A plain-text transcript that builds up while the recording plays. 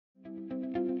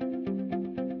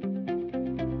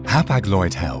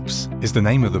Hapag-Lloyd Helps is the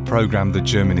name of the program that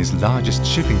Germany's largest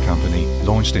shipping company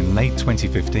launched in late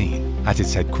 2015 at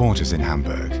its headquarters in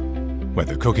Hamburg.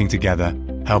 Whether cooking together,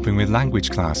 helping with language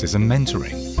classes and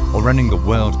mentoring, or running the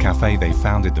World Cafe they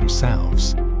founded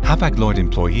themselves, Hapag-Lloyd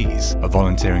employees are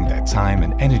volunteering their time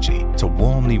and energy to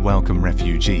warmly welcome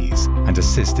refugees and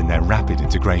assist in their rapid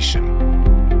integration.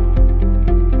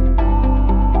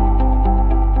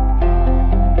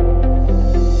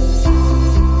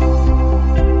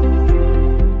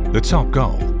 The top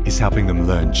goal is helping them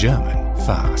learn German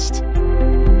fast.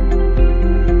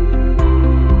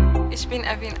 Ich bin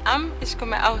Evin Am, ich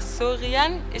komme aus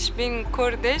Syrien, ich bin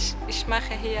kurdisch, ich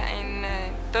mache hier einen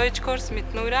Deutschkurs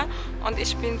mit Nura und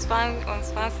ich bin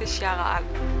 22 Jahre alt.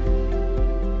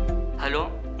 Hallo,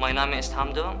 mein Name ist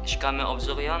Hamdo, ich komme aus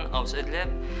Syrien, aus Idlib.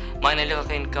 Meine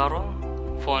Lehrerin Caro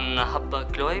von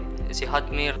Hapag-Lloyd, sie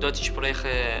hat mir Deutschsprache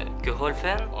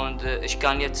geholfen und ich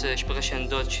kann jetzt sprechen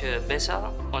Deutsch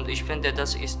besser und ich finde,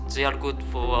 das ist sehr gut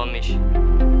für mich.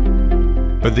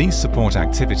 But these support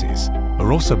activities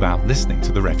are also about listening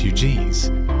to the refugees,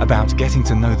 about getting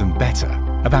to know them better,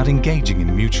 about engaging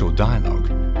in mutual dialogue,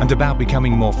 and about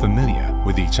becoming more familiar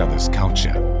with each other's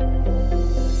culture.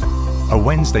 A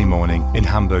Wednesday morning in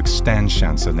Hamburg's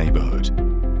Sternschanze neighborhood.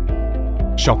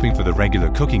 Shopping for the regular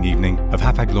cooking evening of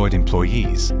Hapag-Lloyd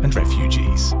employees and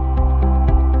refugees.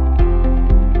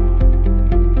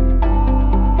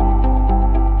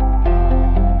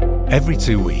 Every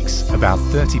 2 weeks, about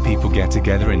 30 people get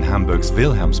together in Hamburg's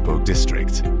Wilhelmsburg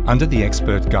district. Under the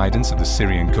expert guidance of the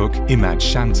Syrian cook Imad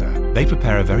Shanta, they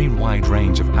prepare a very wide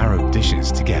range of Arab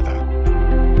dishes together.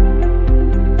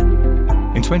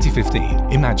 In 2015,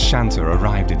 Imad Shanta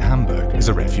arrived in Hamburg as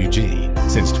a refugee.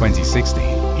 Since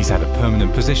 2016, he's had a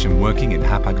permanent position working in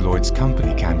Hapag-Lloyd's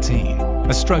company canteen.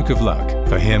 A stroke of luck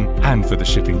for him and for the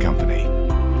shipping company.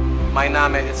 Mein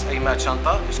Name ist Imad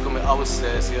Shanta, ich komme aus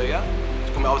Syrien.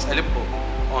 Ich komme aus Aleppo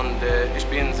und ich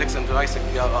bin 36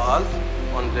 Jahre alt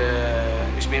und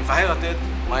ich bin verheiratet,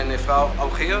 meine Frau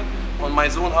auch hier und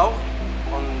mein Sohn auch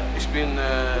und ich bin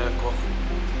Koch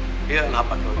hier in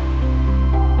Hapag-Lloyd.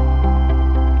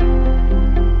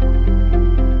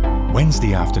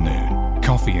 Wednesday afternoon,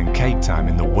 coffee and cake time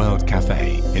in the World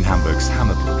Cafe in Hamburg's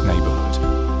Hammerbrook neighborhood.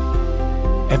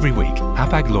 Every week,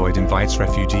 Hapag-Lloyd invites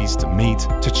refugees to meet,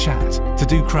 to chat, to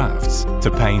do crafts, to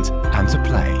paint and to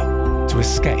play, to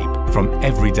escape from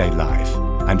everyday life,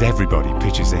 and everybody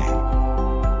pitches in.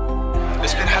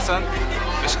 Ich bin Hassan,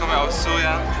 ich komme aus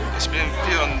Syrien, ich bin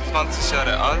 24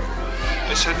 Jahre alt.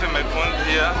 Ich helfe meinem Freund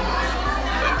hier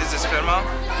in dieser Firma.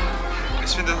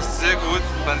 Ich finde es sehr gut,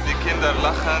 wenn die Kinder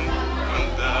lachen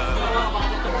und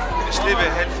ich liebe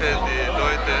helfen die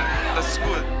Leute. Das ist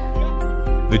gut.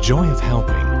 The joy of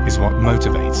helping is what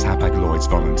motivates Hapag-Lloyd's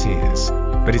volunteers,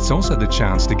 but it's also the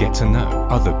chance to get to know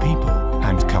other people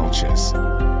and cultures.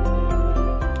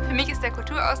 Für mich ist der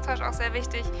Kulturaustausch auch sehr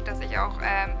wichtig, dass ich auch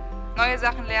neue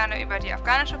Sachen lerne über die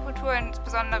afghanische Kultur,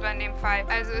 insbesondere in dem Fall.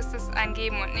 Also ist es ein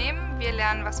Geben und Nehmen. Wir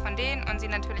lernen was von denen und sie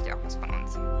natürlich auch was von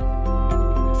uns.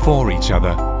 For each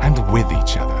other and with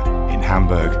each other in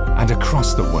Hamburg and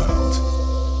across the world.